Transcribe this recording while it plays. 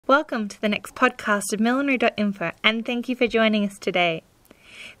Welcome to the next podcast of Millinery.Info, and thank you for joining us today.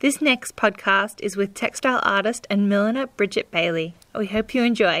 This next podcast is with textile artist and milliner Bridget Bailey. We hope you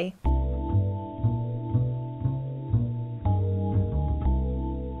enjoy.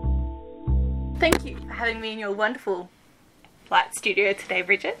 Thank you for having me in your wonderful light studio today,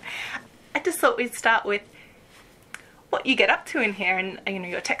 Bridget. I just thought we'd start with what you get up to in here, and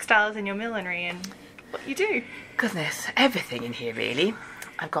your textiles and your millinery and what you do. Goodness, everything in here really.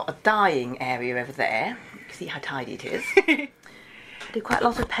 I've got a dyeing area over there. You can see how tidy it is. I do quite a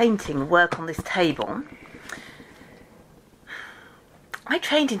lot of painting work on this table. I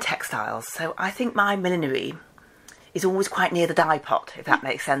trained in textiles, so I think my millinery is always quite near the dye pot, if that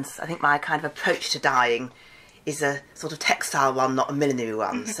makes sense. I think my kind of approach to dyeing is a sort of textile one, not a millinery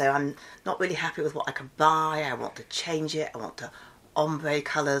one. So I'm not really happy with what I can buy. I want to change it. I want to ombre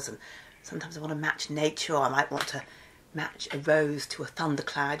colours, and sometimes I want to match nature, or I might want to match a rose to a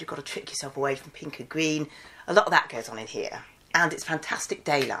thundercloud. You've got to trick yourself away from pink and green. A lot of that goes on in here. And it's fantastic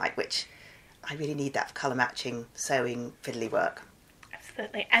daylight, which I really need that for colour matching, sewing, fiddly work.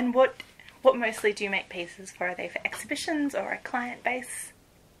 Absolutely. And what mostly do you make pieces for? Are they for exhibitions or a client base?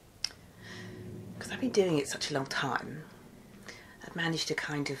 Because I've been doing it such a long time, I've managed to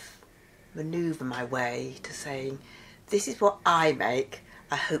kind of manoeuvre my way to saying, this is what I make,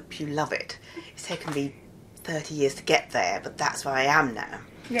 I hope you love it. It's taken me 30 years to get there, but that's where I am now.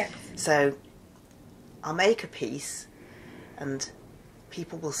 Yes. So I'll make a piece and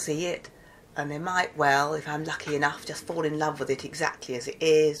people will see it, and they might, well, if I'm lucky enough, just fall in love with it exactly as it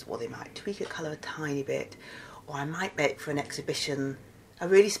is, or they might tweak a colour a tiny bit, or I might make for an exhibition, a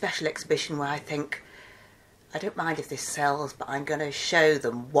really special exhibition where I think, I don't mind if this sells, but I'm going to show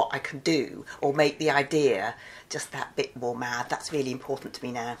them what I can do, or make the idea just that bit more mad. That's really important to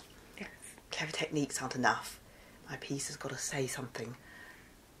me now. Yes. Clever techniques aren't enough. My piece has got to say something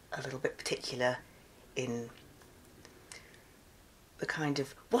a little bit particular in the kind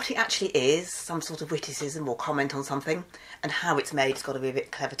of what it actually is, some sort of witticism or comment on something, and how it's made has got to be a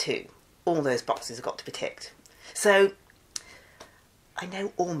bit clever too. All those boxes have got to be ticked. So I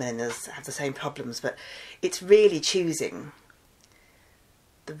know all milliners have the same problems, but it's really choosing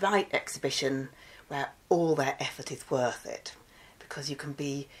the right exhibition where all their effort is worth it, because you can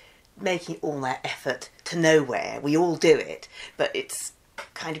be making all that effort to nowhere. We all do it, but it's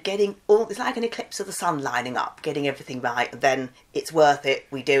kind of getting all, it's like an eclipse of the sun lining up, getting everything right, and then it's worth it,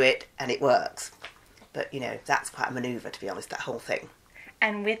 we do it, and it works. But that's quite a manoeuvre, to be honest, that whole thing.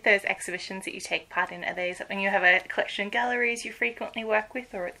 And with those exhibitions that you take part in, are they something you have a collection of galleries you frequently work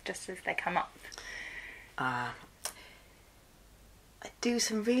with, or it's just as they come up? I do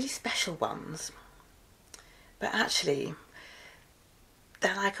some really special ones, but actually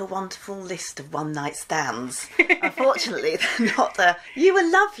they're like a wonderful list of one-night stands. Unfortunately, they're not you were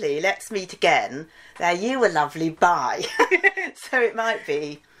lovely, let's meet again. They're you were lovely, bye. So it might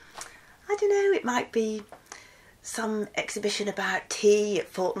be, I don't know, it might be some exhibition about tea at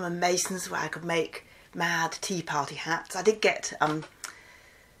Farnham and Mason's where I could make mad tea party hats. I did get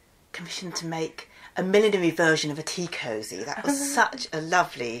commissioned to make a millinery version of a tea cosy. That was such a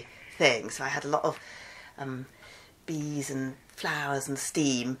lovely thing. So I had a lot of bees and flowers and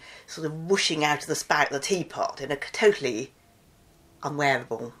steam sort of whooshing out of the spout of the teapot in a totally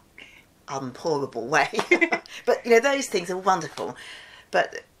unwearable, unpourable way. But those things are wonderful.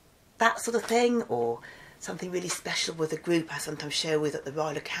 But that sort of thing, or something really special with a group I sometimes show with at the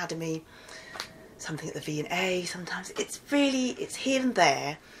Royal Academy, something at the V&A, sometimes it's here and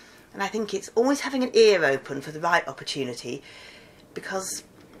there, and I think it's always having an ear open for the right opportunity, because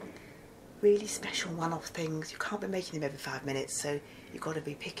really special one-off things, you can't be making them every 5 minutes, so you've got to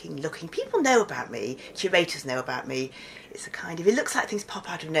be picking, looking. People know about me, curators know about me. It's a kind of, it looks like things pop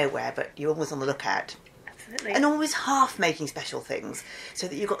out of nowhere, but you're always on the lookout. Absolutely. And always half making special things, so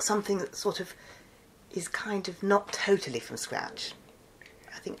that you've got something that sort of is kind of not totally from scratch.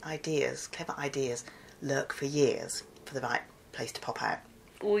 I think ideas, clever ideas, lurk for years for the right place to pop out.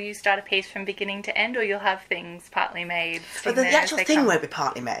 Will you start a piece from beginning to end, or you'll have things partly made? But the actual thing won't be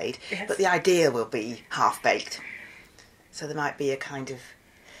partly made, yes, but the idea will be half-baked. So there might be a kind of,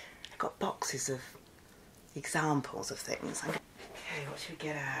 I've got boxes of examples of things. Okay, what should we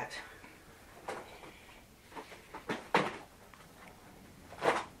get out?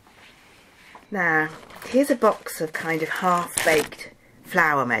 Now, here's a box of kind of half-baked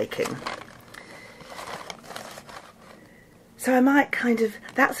flower making. So I might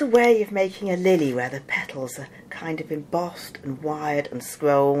that's a way of making a lily where the petals are kind of embossed and wired and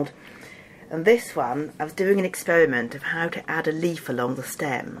scrolled. And this one, I was doing an experiment of how to add a leaf along the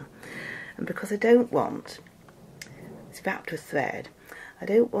stem. And because I don't want, it's wrapped with thread, I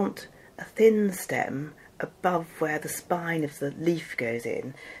don't want a thin stem above where the spine of the leaf goes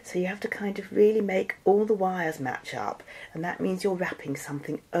in, so you have to kind of really make all the wires match up, and that means you're wrapping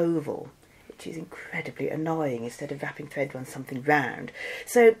something oval, which is incredibly annoying instead of wrapping thread on something round.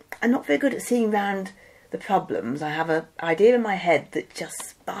 So I'm not very good at seeing round the problems. I have an idea in my head that just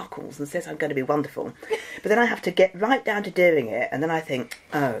sparkles and says I'm going to be wonderful, but then I have to get right down to doing it, and then I think,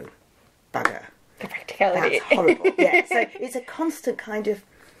 oh, bugger. The practicality. That's horrible. Yeah, so it's a constant kind of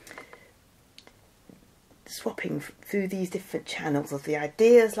swapping through these different channels of the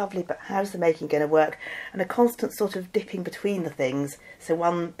idea's lovely, but how's the making going to work, and a constant sort of dipping between the things so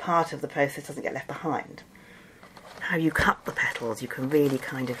one part of the process doesn't get left behind. How you cut the petals, you can really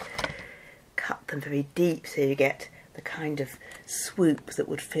kind of cut them very deep so you get the kind of swoop that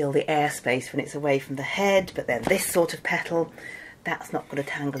would fill the airspace when it's away from the head, but then this sort of petal, that's not going to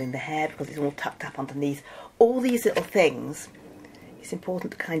tangle in the hair because it's all tucked up underneath. All these little things, it's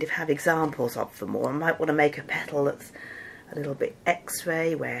important to kind of have examples of them, or I might want to make a petal that's a little bit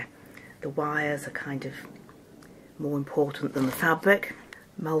X-ray where the wires are kind of more important than the fabric.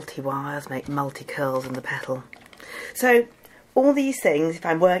 Multi-wires make multi-curls in the petal. So all these things, if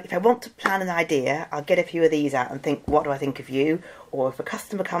I want to plan an idea, I'll get a few of these out and think, what do I think of you? Or if a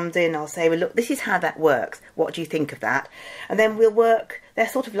customer comes in, I'll say, well, look, this is how that works. What do you think of that? And then we'll work. They're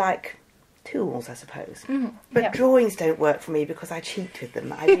sort of like tools, I suppose. But yeah. Drawings don't work for me because I cheat with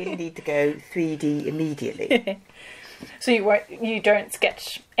them. I really need to go 3D immediately. So you don't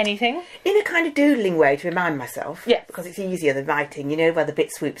sketch anything? In a kind of doodling way to remind myself. Yes. Because it's easier than writing, you know, where the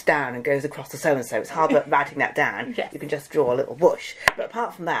bit swoops down and goes across the so-and-so. It's hard work writing that down. Yes. You can just draw a little whoosh. But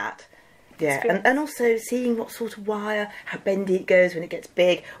apart from that, yeah. And also seeing what sort of wire, how bendy it goes when it gets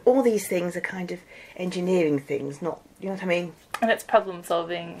big. All these things are kind of engineering things, not, you know what I mean? And it's problem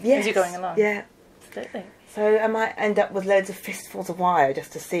solving Yes. as you're going along. Yeah. Absolutely. So I might end up with loads of fistfuls of wire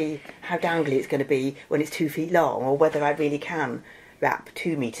just to see how dangly it's going to be when it's 2 feet long, or whether I really can wrap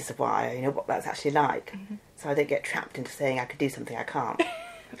 2 meters of wire, you know, what that's actually like. So I don't get trapped into saying I could do something I can't.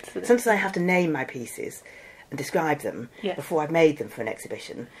 Sometimes I have to name my pieces and describe them before I've made them for an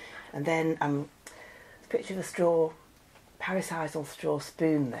exhibition. And then a picture of a straw, parasisal straw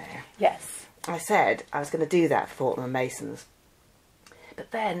spoon there. Yes. I said I was going to do that for Farnham Masons.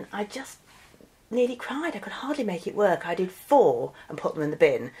 But then I just nearly cried. I could hardly make it work. I did 4 and put them in the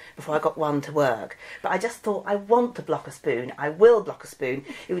bin before I got 1 to work. But I just thought, I want to block a spoon. I will block a spoon.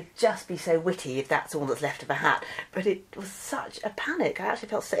 It would just be so witty if that's all that's left of a hat. But it was such a panic. I actually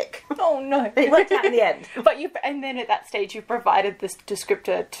felt sick. Oh no. It worked out in the end. But and then at that stage you provided this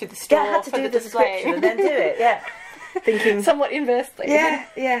descriptor to the store. Yeah, I had to for do the the description and then do it, yeah. Thinking, somewhat inversely.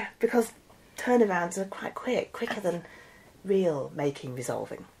 yeah, because turnarounds are quite quick, quicker than real making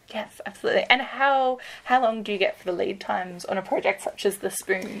resolving. Yes, absolutely. And how long do you get for the lead times on a project such as the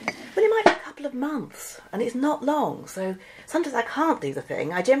spoon? Well, it might be a couple of months, and it's not long, so sometimes I can't do the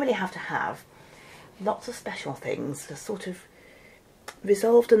thing. I generally have to have lots of special things to sort of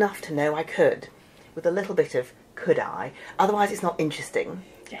resolved enough to know I could, with a little bit of could I, otherwise it's not interesting.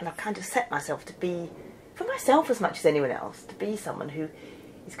 Yes. And I've kind of set myself to be, for myself as much as anyone else, to be someone who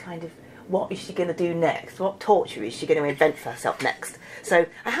is kind of, what is she going to do next? What torture is she going to invent for herself next? So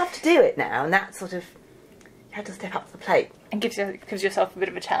I have to do it now, and that sort of, you have to step up to the plate. And gives yourself a bit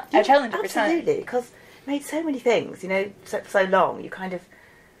of a challenge every time. Absolutely, because I made so many things, you know, for so long, you kind of,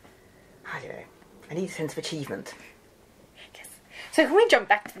 I don't know, I need a sense of achievement. Yes. So can we jump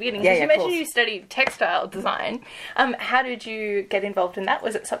back to the beginning? Yeah, Because you mentioned course. you studied textile design. How did you get involved in that?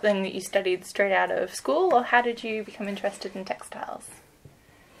 Was it something that you studied straight out of school, or how did you become interested in textiles?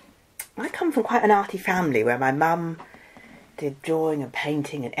 I come from quite an arty family where my mum did drawing and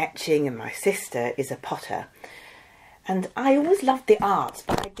painting and etching, and my sister is a potter. And I always loved the arts,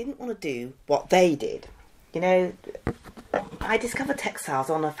 but I didn't want to do what they did. You know, I discovered textiles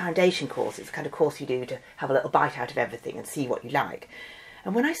on a foundation course. It's the kind of course you do to have a little bite out of everything and see what you like.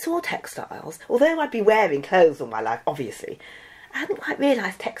 And when I saw textiles, although I'd been wearing clothes all my life, obviously, I hadn't quite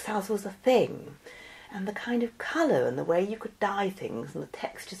realised textiles was a thing. And the kind of colour and the way you could dye things and the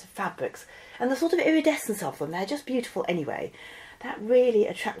textures of fabrics and the sort of iridescence of them, they're just beautiful anyway. That really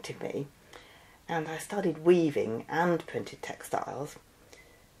attracted me. And I studied weaving and printed textiles.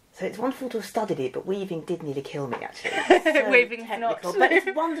 So it's wonderful to have studied it, but weaving did nearly kill me, actually. So Weaving's technical, not. but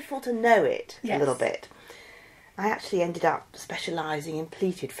it's wonderful to know it Yes. a little bit. I actually ended up specialising in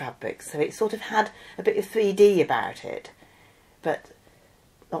pleated fabrics, so it sort of had a bit of 3D about it, but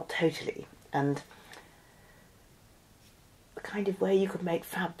not totally. And the kind of way you could make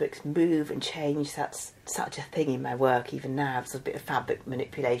fabrics move and change, that's such a thing in my work even now. There's a bit of fabric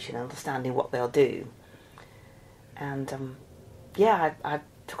manipulation, understanding what they'll do. And yeah, I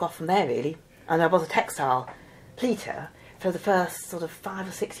took off from there really. And I was a textile pleater for the first sort of 5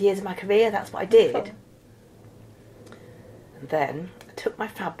 or 6 years of my career. That's what I did. Wonderful. And then I took my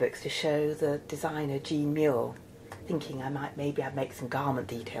fabrics to show the designer Jean Muir, thinking maybe I'd make some garment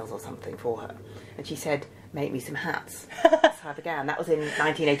details or something for her. And she said, make me some hats. That's how I began. That was in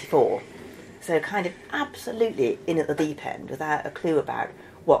 1984. So kind of absolutely in at the deep end without a clue about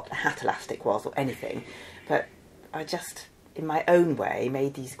what a hat elastic was or anything. But I just, in my own way,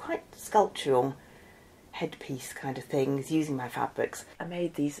 made these quite sculptural headpiece kind of things using my fabrics. I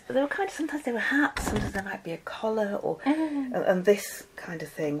made these, they were kind of, sometimes they were hats, sometimes there might be a collar or and this kind of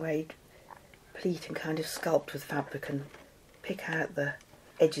thing where you'd pleat and kind of sculpt with fabric and pick out the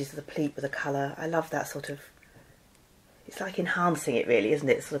edges of the pleat with a colour. I love that sort of, it's like enhancing it really, isn't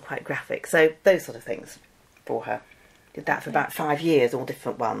it? It's sort of quite graphic. So those sort of things for her. Did that for about 5 years, all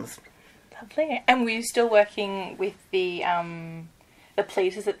different ones. Lovely. And were you still working with the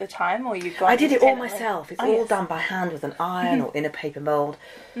pleaters at the time, or you got? I did it all myself. It's all done by hand with an iron or in a paper mould.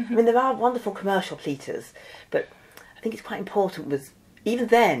 I mean, there are wonderful commercial pleaters, but I think it's quite important even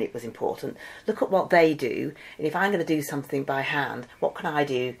then it was important. Look at what they do, and if I'm going to do something by hand, what can I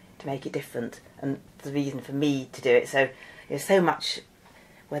do to make it different? And the reason for me to do it. So there's so much,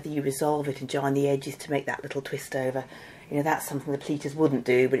 whether you resolve it and join the edges to make that little twist over, that's something the pleaters wouldn't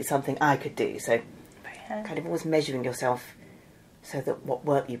do, but it's something I could do. So kind of always measuring yourself so that what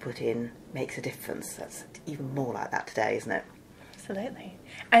work you put in makes a difference. That's even more like that today, isn't it? Absolutely.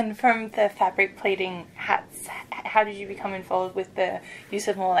 And from the fabric pleating hats, how did you become involved with the use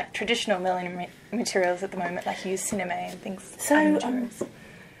of more like traditional millinery materials at the moment, like you use cinema and things? So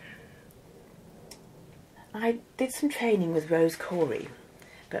I did some training with Rose Corey,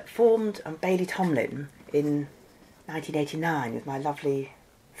 but formed Bailey Tomlin in 1989 with my lovely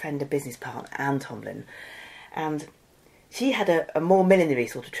friend and business partner Anne Tomlin, and she had a more millinery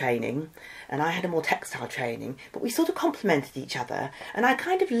sort of training and I had a more textile training, but we sort of complemented each other, and I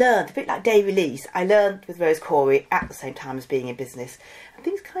kind of learned, a bit like day release, I learned with Rose Corey at the same time as being in business, and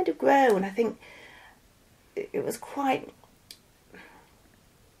things kind of grow, and I think it was quite,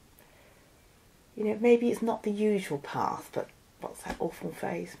 maybe it's not the usual path, but what's that awful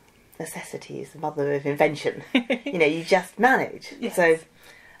phrase? Necessity is the mother of invention. You just manage. Yes. So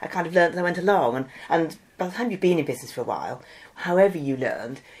I kind of learned as I went along, and by the time you've been in business for a while, however you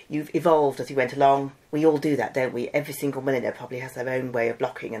learned, you've evolved as you went along. We all do that, don't we? Every single milliner probably has their own way of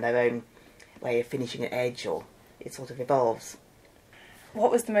blocking and their own way of finishing an edge, or it sort of evolves.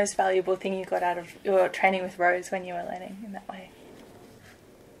 What was the most valuable thing you got out of your training with Rose when you were learning in that way?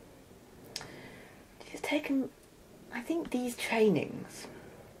 It's taken, I think these trainings,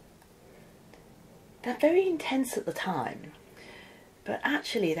 they're very intense at the time, but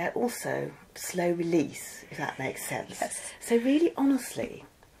actually they're also slow release, if that makes sense. Yes. So really honestly,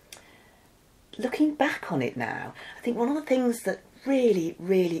 looking back on it now, I think one of the things that really,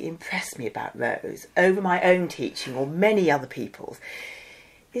 really impressed me about Rose over my own teaching or many other people's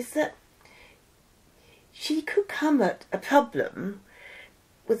is that she could come at a problem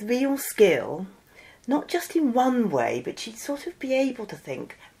with real skill, not just in one way, but she'd sort of be able to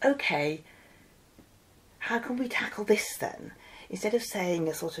think, okay, how can we tackle this then? Instead of saying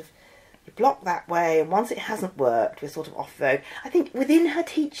a sort of, you block that way, and once it hasn't worked, we're sort of off-road. I think within her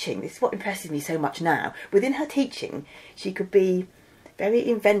teaching, this is what impresses me so much now, within her teaching, she could be very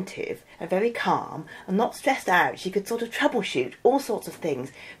inventive and very calm and not stressed out. She could sort of troubleshoot all sorts of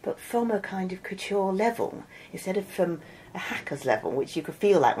things, but from a kind of couture level, instead of from a hacker's level, which you could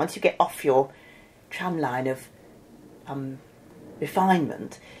feel like once you get off your tram line of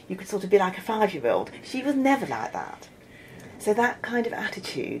refinement, you could sort of be like a 5-year-old. She was never like that. So that kind of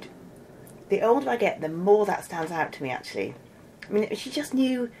attitude, the older I get, the more that stands out to me, actually. I mean, she just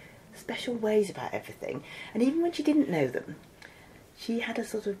knew special ways about everything, and even when she didn't know them, she had a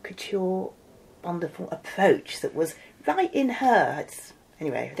sort of couture, wonderful approach that was right in her.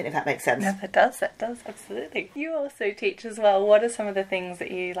 Anyway, I don't know if that makes sense. No, that does, absolutely. You also teach as well. What are some of the things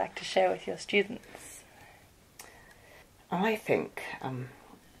that you like to share with your students? I think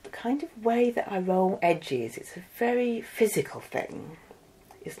the kind of way that I roll edges, it's a very physical thing.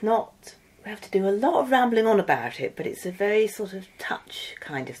 It's not, we have to do a lot of rambling on about it, but it's a very sort of touch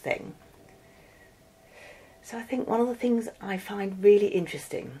kind of thing. So I think one of the things I find really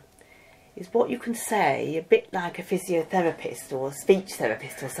interesting is what you can say, a bit like a physiotherapist or a speech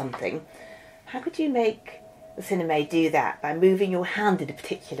therapist or something. How could you make the cinema do that by moving your hand in a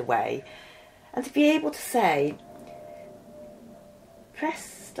particular way? And to be able to say,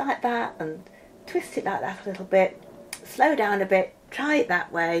 press like that and twist it like that a little bit, slow down a bit, try it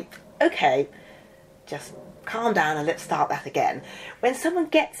that way, okay, just calm down and let's start that again. When someone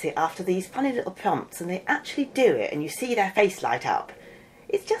gets it after these funny little prompts and they actually do it and you see their face light up,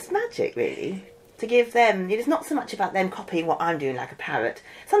 it's just magic, really. To give them, it's not so much about them copying what I'm doing like a parrot.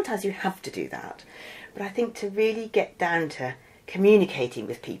 Sometimes you have to do that. But I think to really get down to communicating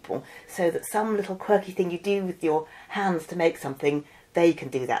with people so that some little quirky thing you do with your hands to make something, they can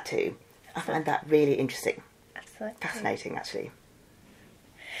do that too. I find that really interesting. Absolutely. Fascinating, actually.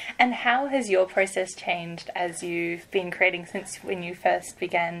 And how has your process changed as you've been creating since when you first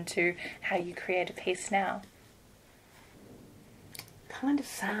began to how you create a piece now? Kind of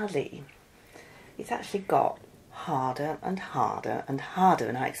sadly, it's actually got harder and harder and harder,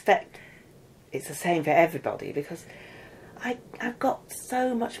 and I expect it's the same for everybody because I've got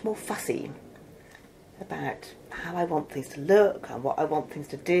so much more fussy about how I want things to look and what I want things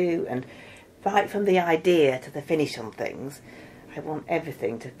to do, and right from the idea to the finish on things, I want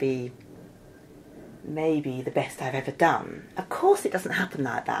everything to be maybe the best I've ever done. Of course it doesn't happen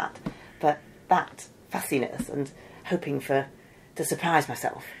like that, but that fussiness and hoping to surprise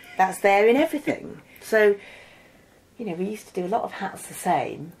myself, that's there in everything. So, we used to do a lot of hats the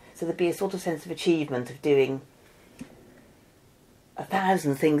same, so there'd be a sort of sense of achievement of doing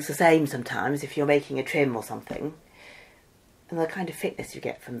 1,000 things the same sometimes if you're making a trim or something, and the kind of fitness you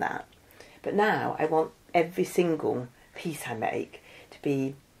get from that. But now I want every single piece I make to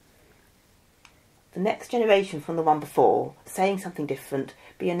be the next generation from the one before, saying something different,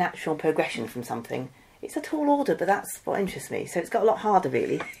 be a natural progression from something. It's a tall order, but that's what interests me. So it's got a lot harder,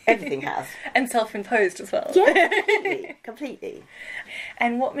 really. Everything has. And self-imposed as well. Yeah, completely, completely.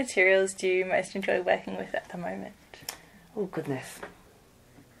 And what materials do you most enjoy working with at the moment? Oh, goodness.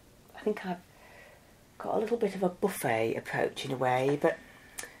 I think I've got a little bit of a buffet approach in a way, but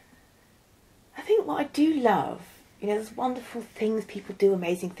I think what I do love, there's wonderful things, people do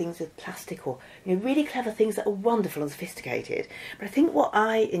amazing things with plastic, or, really clever things that are wonderful and sophisticated. But I think what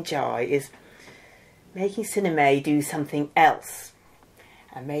I enjoy is making cinema do something else.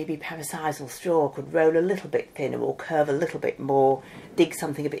 And maybe parasisal straw could roll a little bit thinner or curve a little bit more, dig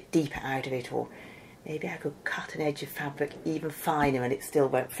something a bit deeper out of it, or maybe I could cut an edge of fabric even finer and it still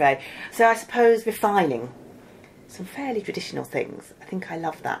won't fray. So I suppose refining some fairly traditional things. I think I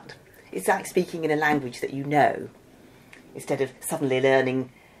love that. It's like speaking in a language that you know, instead of suddenly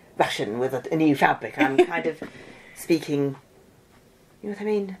learning Russian with a new fabric. I'm kind of speaking, you know what I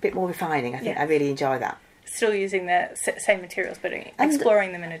mean? A bit more refining. I think I really enjoy that. Still using the same materials, but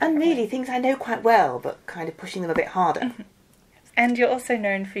exploring them in a different way. And really things I know quite well, but kind of pushing them a bit harder. And you're also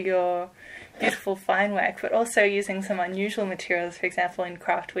known for your beautiful fine work, but also using some unusual materials. For example, in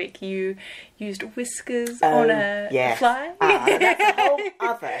Craft Week, you used whiskers on a fly. That's a whole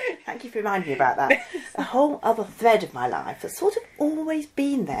other, thank you for reminding me about that, a whole other thread of my life that's sort of always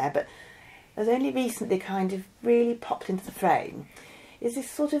been there, but has only recently kind of really popped into the frame, is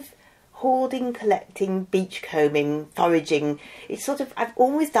this sort of hoarding, collecting, beach combing, foraging. It's sort of, I've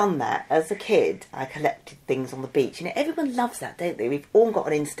always done that. As a kid, I collected things on the beach. Everyone loves that, don't they? We've all got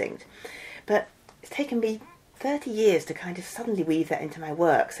an instinct. But it's taken me 30 years to kind of suddenly weave that into my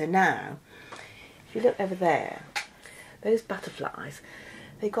work. So now, if you look over there, those butterflies,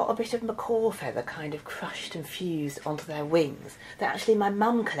 they've got a bit of macaw feather kind of crushed and fused onto their wings. That actually my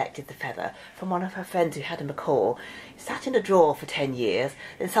mum collected the feather from one of her friends who had a macaw. It sat in a drawer for 10 years,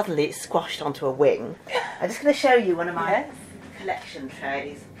 then suddenly it squashed onto a wing. I'm just going to show you one of my collection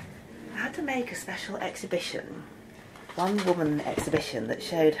trays. I had to make a special exhibition, one woman exhibition that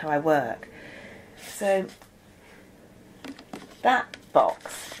showed how I work. So that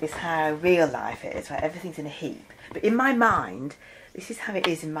box is how real life is, where everything's in a heap. But in my mind, this is how it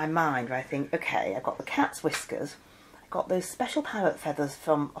is in my mind, where I think, okay, I've got the cat's whiskers, I've got those special parrot feathers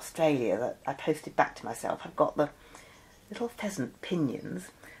from Australia that I posted back to myself, I've got the little pheasant pinions,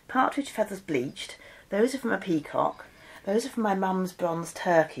 partridge feathers bleached, those are from a peacock, those are from my mum's bronze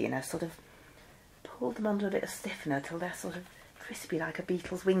turkey, and I've sort of pulled them under a bit of stiffener till they're sort of crispy like a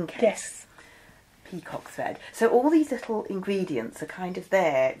beetle's wing case. Yes. Peacock thread. So all these little ingredients are kind of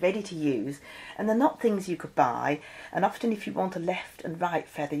there, ready to use, and they're not things you could buy, and often if you want a left and right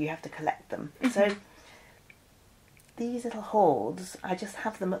feather you have to collect them. So these little hoards, I just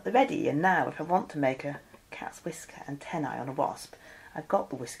have them at the ready, and now if I want to make a cat's whisker antennae on a wasp, I've got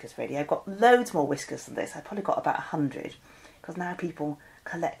the whiskers ready. I've got loads more whiskers than this. I've probably got about 100, because now people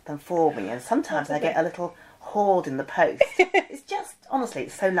collect them for me, and sometimes I get a little hoard in the post. It's just, honestly,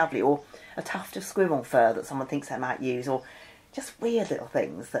 it's so lovely. Or a tuft of squirrel fur that someone thinks I might use, or just weird little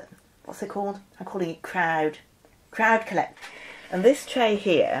things that, what's it called? I'm calling it crowd collect. And this tray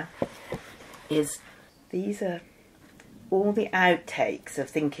here these are all the outtakes of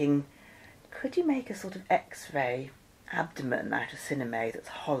thinking, could you make a sort of X-ray abdomen out of cinema that's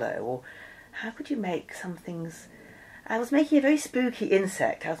hollow, or how could you make some things? I was making a very spooky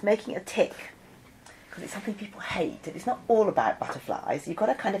insect. I was making a tick, because it's something people hate, and it's not all about butterflies. You've got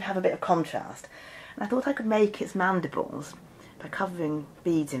to kind of have a bit of contrast. And I thought I could make its mandibles by covering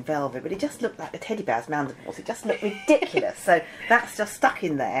beads in velvet, but it just looked like a teddy bear's mandibles. It just looked ridiculous. So that's just stuck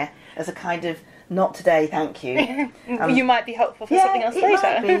in there as a kind of not today, thank you. You might be helpful for something else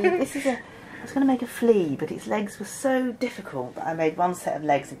later. Might be. I was going to make a flea, but its legs were so difficult that I made one set of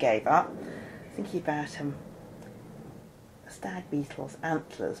legs and gave up. Thinking about a stag beetle's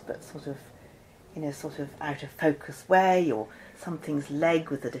antlers, but sort of in a sort of out of focus way, or something's leg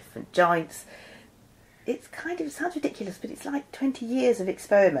with the different joints. It's kind of, it sounds ridiculous, but it's like 20 years of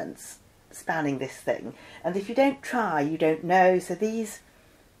experiments spanning this thing. And if you don't try, you don't know. So these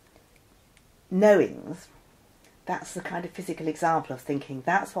knowings, that's the kind of physical example of thinking,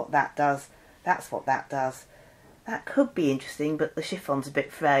 that's what that does, that's what that does. That could be interesting, but the chiffon's a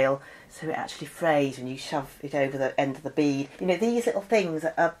bit frail, so it actually frays when you shove it over the end of the bead. You know, these little things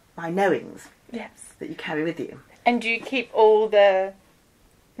are my knowings. Yes. That you carry with you. And do you keep all the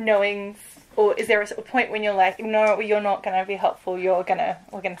knowings, or is there a sort of point when you're like, no, you're not going to be helpful, we're going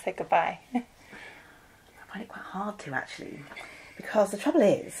to say goodbye? I find it quite hard to, actually, because the trouble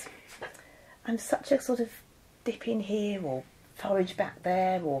is, I'm such a sort of dip in here, or forage back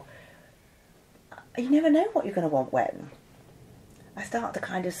there, or you never know what you're going to want when. I start to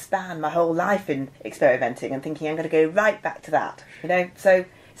kind of span my whole life in experimenting and thinking I'm going to go right back to that, you know, so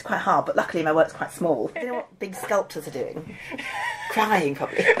it's quite hard, but luckily my work's quite small. You know what big sculptors are doing? Crying,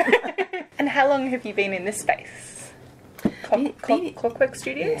 probably. And how long have you been in this space? Clockwork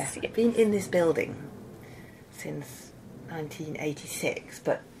Studios? Yeah, I've been in this building since 1986,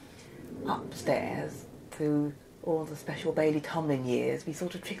 but upstairs through all the special Bailey Tomlin years, we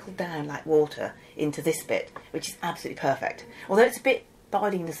sort of trickled down like water into this bit, which is absolutely perfect. Although it's a bit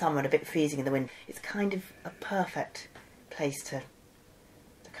boiling in the summer and a bit freezing in the winter, it's kind of a perfect place to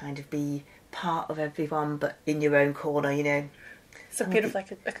kind of be part of everyone, but in your own corner, you know. It's a beautiful,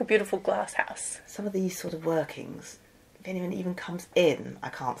 like a beautiful glass house. Some of these sort of workings, if anyone even comes in, I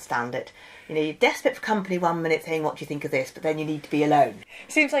can't stand it. You know, you're desperate for company 1 minute saying, what do you think of this? But then you need to be alone.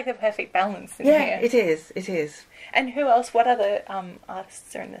 Seems like the perfect balance in here. Yeah, it is, it is. And who else, what other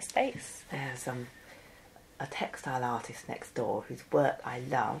artists are in the space? There's a textile artist next door whose work I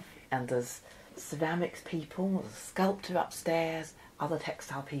love, and there's ceramics people, there's a sculptor upstairs, other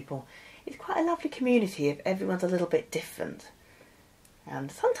textile people. It's quite a lovely community if everyone's a little bit different.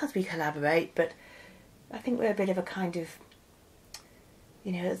 And sometimes we collaborate, but I think we're a bit of a kind of,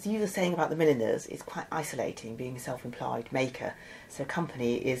 you know, as you were saying about the milliners, it's quite isolating being a self-employed maker. So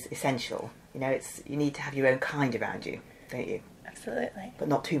company is essential. You know, you need to have your own kind around you, don't you? Absolutely. But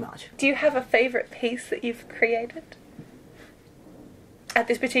not too much. Do you have a favourite piece that you've created at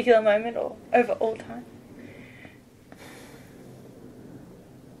this particular moment or over all time?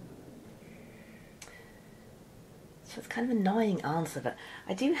 So it's kind of an annoying answer, but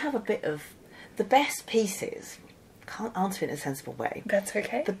I do have a bit of the best pieces. Can't answer it in a sensible way. That's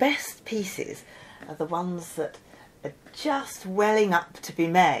okay. The best pieces are the ones that are just welling up to be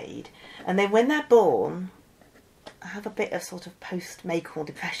made, and then when they're born, I have a bit of sort of post-Maycorn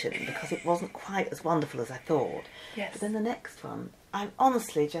depression because it wasn't quite as wonderful as I thought. Yes. But then the next one, I'm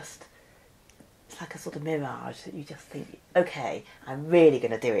honestly just, it's like a sort of mirage that you just think, okay, I'm really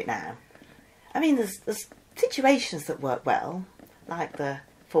going to do it now. I mean, there's situations that work well, like the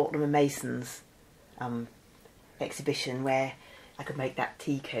Farnham and Mason's exhibition where I could make that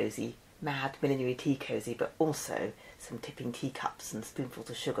tea cosy, mad millinery tea cosy, but also some tipping teacups and spoonfuls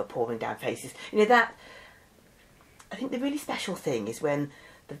of sugar pouring down faces. You know, that, I think the really special thing is when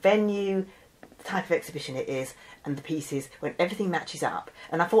the venue, the type of exhibition it is, and the pieces, when everything matches up.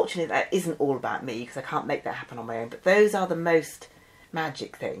 And unfortunately that isn't all about me because I can't make that happen on my own, but those are the most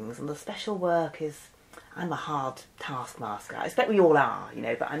magic things, and the special work is, I'm a hard taskmaster. I expect we all are, you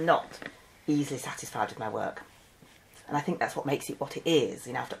know, but I'm not easily satisfied with my work. And I think that's what makes it what it is,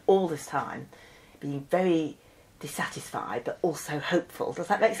 you know, after all this time, being very dissatisfied but also hopeful. Does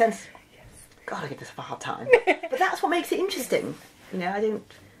that make sense? Yes. God, I give this a hard time. But that's what makes it interesting. You know,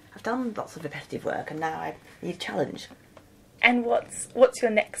 I've done lots of repetitive work and now I need a challenge. And what's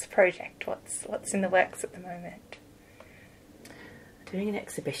your next project? What's in the works at the moment? Doing an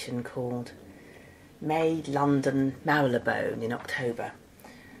exhibition called London Marylebone in October,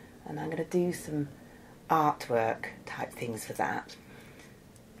 and I'm going to do some artwork type things for that.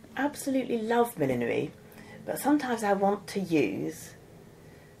 Absolutely love millinery, but sometimes I want to use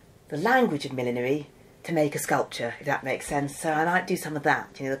the language of millinery to make a sculpture, if that makes sense. So I might do some of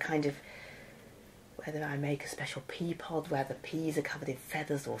that, you know, the kind of whether I make a special pea pod where the peas are covered in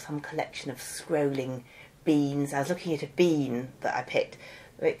feathers, or some collection of scrolling beans. I was looking at a bean that I picked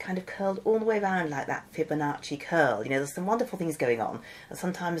where it kind of curled all the way around like that Fibonacci curl. You know, there's some wonderful things going on. And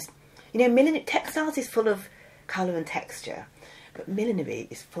sometimes, you know, textiles is full of colour and texture, but millinery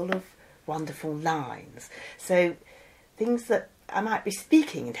is full of wonderful lines. So things that I might be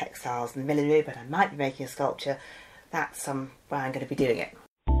speaking in textiles and millinery, but I might be making a sculpture, that's where I'm going to be doing it.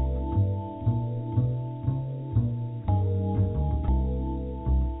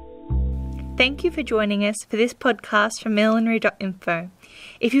 Thank you for joining us for this podcast from Millinery.Info.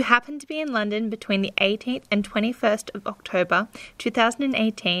 If you happen to be in London between the 18th and 21st of October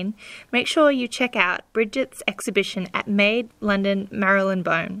 2018, make sure you check out Bridget's exhibition at London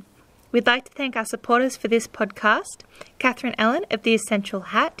Marylebone. We'd like to thank our supporters for this podcast, Catherine Ellen of The Essential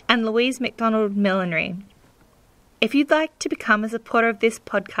Hat and Louise McDonald Millinery. If you'd like to become a supporter of this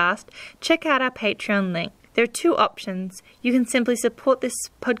podcast, check out our Patreon link. There are two options. You can simply support this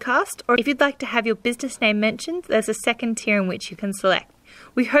podcast, or if you'd like to have your business name mentioned, there's a second tier in which you can select.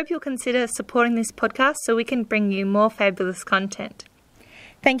 We hope you'll consider supporting this podcast so we can bring you more fabulous content.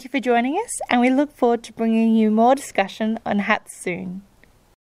 Thank you for joining us, and we look forward to bringing you more discussion on hats soon.